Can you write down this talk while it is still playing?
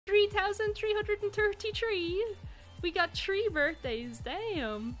333. We got 3 birthdays,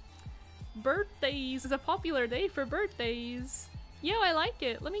 damn. Birthdays is a popular day for birthdays. Yo, I like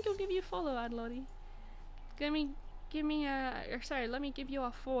it. Let me go give you a follow, Adlottie. Let me give you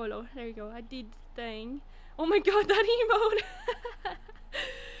a follow. There you go, I did the thing. Oh my god, that emote!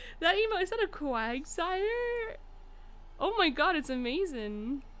 That emote, is that a Quagsire? Oh my god, it's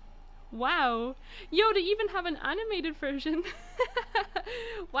amazing. Wow. Yo, they even have an animated version.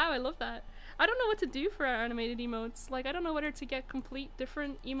 Wow, I love that. I don't know what to do for our animated emotes. Like, I don't know whether to get complete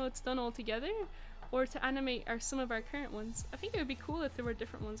different emotes done all together or to animate some of our current ones. I think it would be cool if there were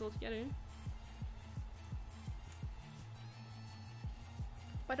different ones altogether.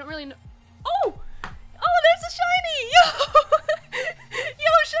 But I don't really know. Oh! Oh, there's a shiny! Yo!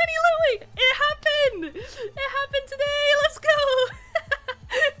 Yo, shiny Litwick! It happened! It happened today! Let's go!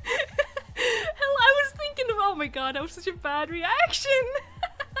 Hell, I was thinking of— oh my god, that was such a bad reaction!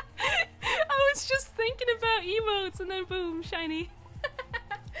 I was just thinking about emotes and then boom, shiny.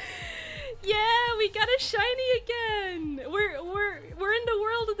 Yeah, we got a shiny again! We're in the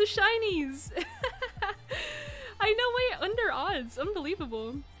world of the shinies! I know, wait, under odds.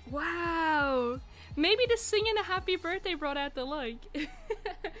 Unbelievable. Wow! Maybe the singing a happy birthday brought out the like.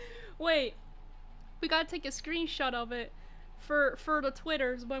 Wait, we gotta take a screenshot of it for the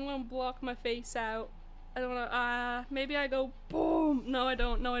Twitters, but I'm gonna block my face out. I don't know, maybe I go boom. No, I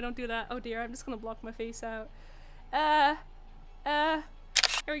don't. No, I don't do that. Oh dear, I'm just gonna block my face out. Here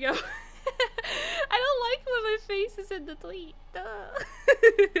we go. I don't like when my face is in the tweet.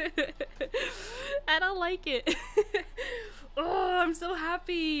 I don't like it. Oh, I'm so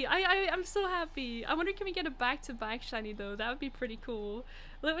happy. I'm so happy. I wonder, can we get a back-to-back shiny though? That would be pretty cool.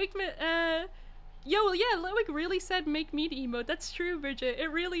 Litwick, yo, yeah, Litwick really said make me the emote. That's true, Bridget.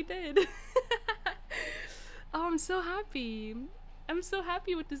 It really did. Oh, I'm so happy. I'm so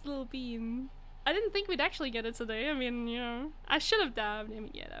happy with this little bean. I didn't think we'd actually get it today. I mean, you know, I should have dabbed. I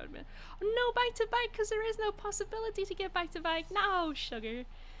mean, yeah, that would have been— no back-to-back, because there is no possibility to get back-to-back. No, sugar.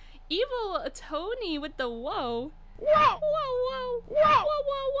 Evil Tony with the whoa. Whoa, whoa, whoa, whoa,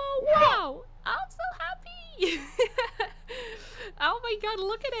 whoa, whoa, whoa. I'm so happy. Oh my god,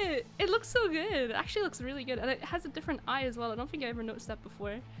 look at it. It looks so good. It actually looks really good. And it has a different eye as well. I don't think I ever noticed that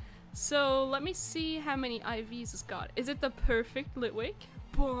before. So let me see how many IVs it's got. Is it the perfect Litwick?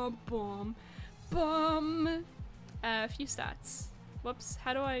 Boom, boom, boom. A few stats. Whoops,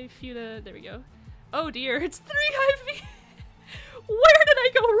 how do I view the— there we go. Oh dear, it's 3 IV. Where did I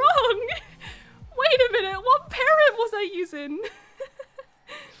go wrong? Wait a minute, what parent was I using?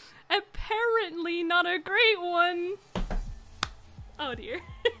 Apparently not a great one. Oh dear.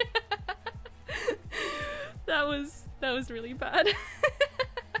 That was really bad.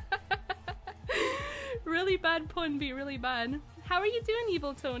 Really bad pun, be really bad. How are you doing,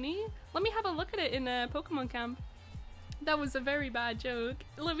 Evil Tony? Let me have a look at it in Pokemon Camp. That was a very bad joke.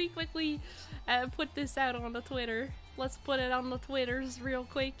 Let me quickly put this out on the Twitter. Let's put it on the Twitters real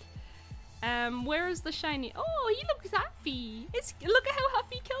quick. Where is the shiny? Oh, he looks happy. Look at how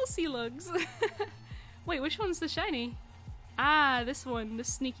happy Kelsey looks. Wait, which one's the shiny? Ah, this one, the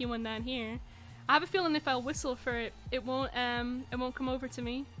sneaky one down here. I have a feeling if I whistle for it, it won't come over to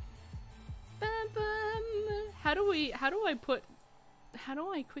me. Bum, bum. How do I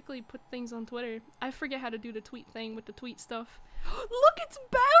quickly put things on Twitter? I forget how to do the tweet thing with the tweet stuff. Look, it's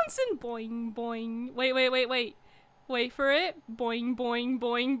bouncing! Boing, boing. Wait. Wait for it. Boing, boing,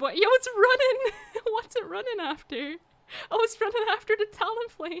 boing, boing. Yo, it's running! What's it running after? Oh, it's running after the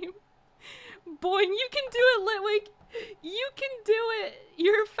Talonflame. Boing, you can do it, Litwick! You can do it!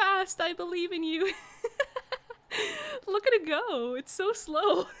 You're fast, I believe in you. Look at it go. It's so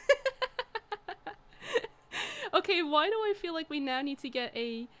slow. Okay, why do I feel like we now need to get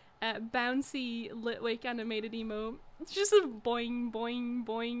a bouncy Litwick animated emote? It's just a boing, boing,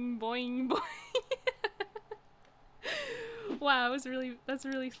 boing, boing, boing. Wow, that's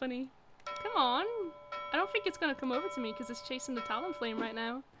really funny. Come on. I don't think it's gonna come over to me because it's chasing the Talonflame right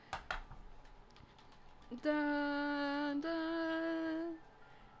now. Da, da.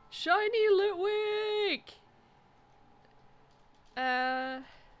 Shiny Litwick! There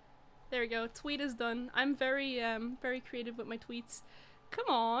we go. Tweet is done. I'm very creative with my tweets. Come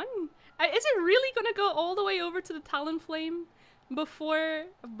on. Is it really gonna go all the way over to the Talonflame before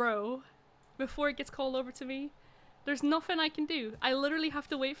it gets called over to me? There's nothing I can do. I literally have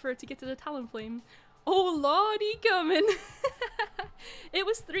to wait for it to get to the Talonflame. Oh lordy coming. It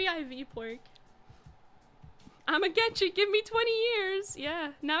was 3 IV pork. I'ma get you. Give me 20 years.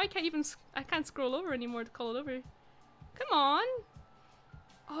 Yeah. Now I can't scroll over anymore to call it over. Come on.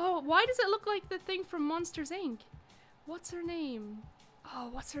 Oh, why does it look like the thing from Monsters Inc? What's her name? Oh,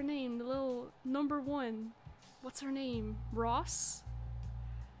 what's her name? The little number 1. What's her name? Ross?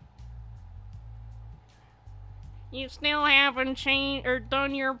 You still haven't changed or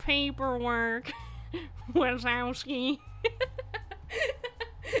done your paperwork, Wazowski.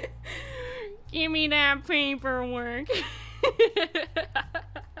 Give me that paperwork.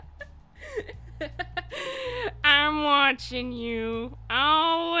 I'm watching you.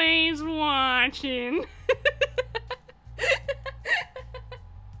 Always watching.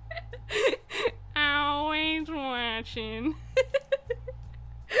 Always watching.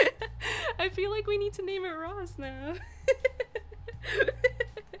 I feel like we need to name it Ross now.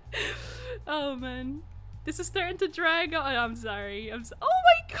 Oh man. This is starting to drag on. I'm sorry. Oh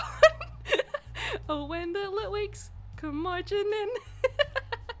my god! Oh, when the Litwicks come marching in.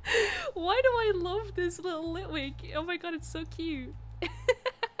 Why do I love this little Litwick? Oh my god, it's so cute.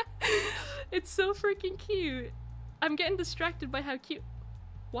 It's so freaking cute. I'm getting distracted by how cute.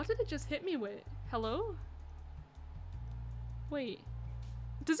 What did it just hit me with? Hello? Wait.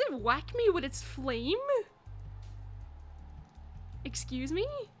 Does it whack me with its flame? Excuse me?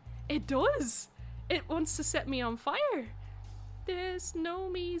 It does! It wants to set me on fire! This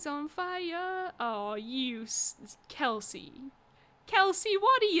nomey's on fire! Oh, you Kelsey. Kelsey,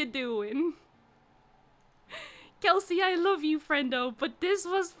 what are you doing? Kelsey, I love you, friendo, but this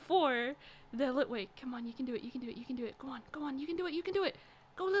was for the Litwick. Come on, you can do it, you can do it, you can do it. Go on, you can do it, you can do it.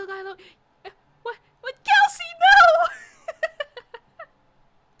 Go, little guy, look. What? Kelsey, no!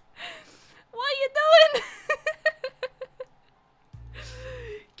 What are you doing?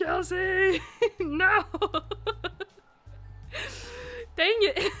 Kelsey! No! Dang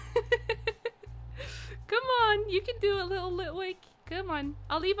it! Come on, you can do it, little Litwick. Come on.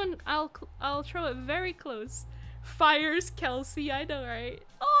 I'll throw it very close. Fires Kelsey, I know, right?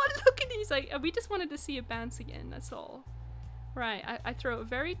 Oh, look at these! Like, we just wanted to see it bounce again, that's all. Right, I throw it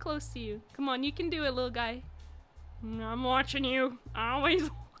very close to you. Come on, you can do it, little guy. I'm watching you.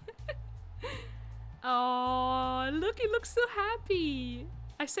 Always. Oh, look, it looks so happy.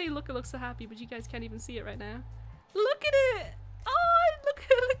 I say look, it looks so happy, but you guys can't even see it right now. Look at it! Oh, look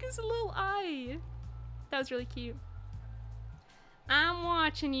at his little eye. That was really cute. I'm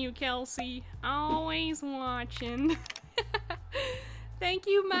watching you, Kelsey. Always watching. Thank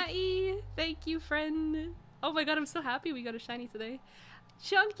you, Matty. Thank you, friend. Oh my god, I'm so happy we got a shiny today.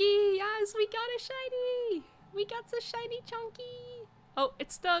 Chunky! Yes, we got a shiny! We got the shiny Chunky! Oh,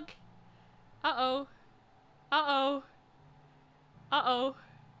 it's stuck. Uh-oh. Uh-oh. Uh-oh.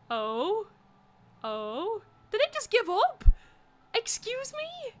 Oh? Oh? Did it just give up? Excuse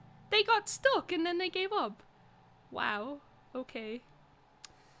me? They got stuck and then they gave up. Wow. Okay.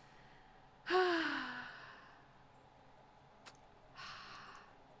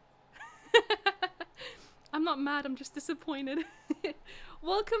 I'm not mad, I'm just disappointed.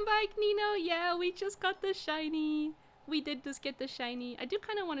 Welcome back, Nino. Yeah, we just got the shiny. We did just get the shiny. I do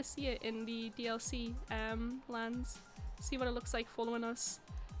kind of want to see it in the DLC lands. See what it looks like following us.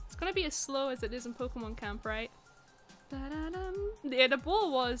 It's gonna be as slow as it is in Pokemon Camp, right? Yeah, the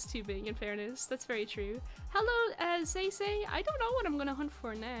ball was too big, in fairness. That's very true. Hello, Say. I don't know what I'm gonna hunt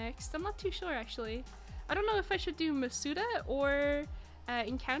for next. I'm not too sure, actually. I don't know if I should do Masuda or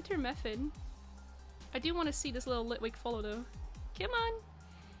Encounter Method. I do want to see this little Litwick follow, though. Come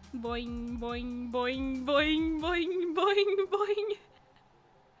on. Boing, boing, boing, boing, boing, boing, boing.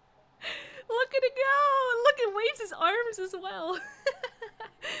 Look at it go! Look, it waves his arms as well.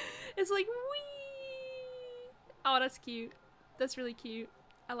 It's like, wee! Oh, that's cute. That's really cute.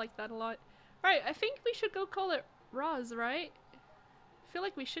 I like that a lot. Right, I think we should go call it Roz, right? I feel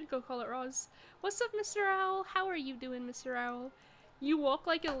like we should go call it Roz. What's up, Mr. Owl? How are you doing, Mr. Owl? You walk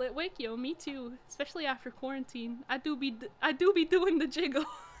like a Litwick? Yo, me too. Especially after quarantine. I do be doing the jiggle.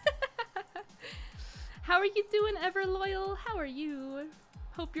 How are you doing, Everloyal? How are you?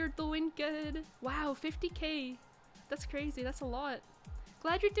 Hope you're doing good. Wow, 50k. That's crazy. That's a lot.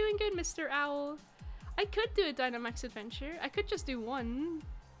 Glad you're doing good, Mr. Owl. I could do a Dynamax adventure. I could just do one.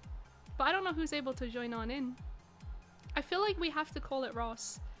 But I don't know who's able to join on in. I feel like we have to call it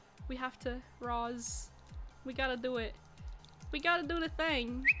Ross. We have to. Roz. We gotta do it. We gotta do the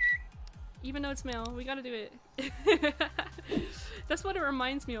thing. Even though it's male, we gotta do it. That's what it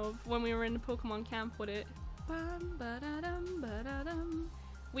reminds me of when we were in the Pokemon camp with it.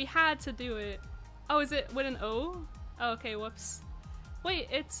 We had to do it. Oh, is it with an O? Oh, okay, whoops. Wait,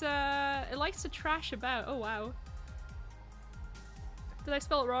 it's it likes to trash about. Oh wow. Did I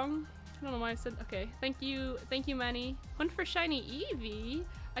spell it wrong? I don't know why I said. Okay, thank you, Manny. Hunt for shiny Eevee.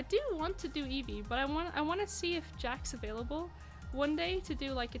 I do want to do Eevee, but I want to see if Jack's available one day to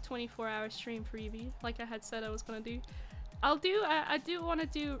do like a 24-hour stream for Eevee, like I had said I was gonna do. I do want to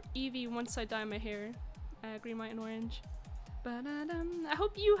do Eevee once I dye my hair, green, white, and orange. But I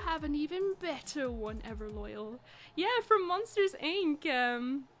hope you have an even better one, Everloyal. Yeah, from Monsters Inc.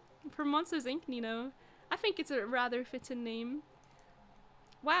 From Monsters Inc. Nino. I think it's a rather fitting name.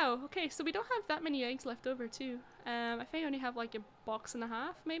 Wow. Okay, so we don't have that many eggs left over too. I think I only have like a box and a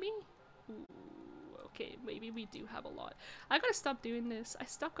half, maybe. Ooh, okay, maybe we do have a lot. I gotta stop doing this. I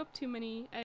stock up too many eggs.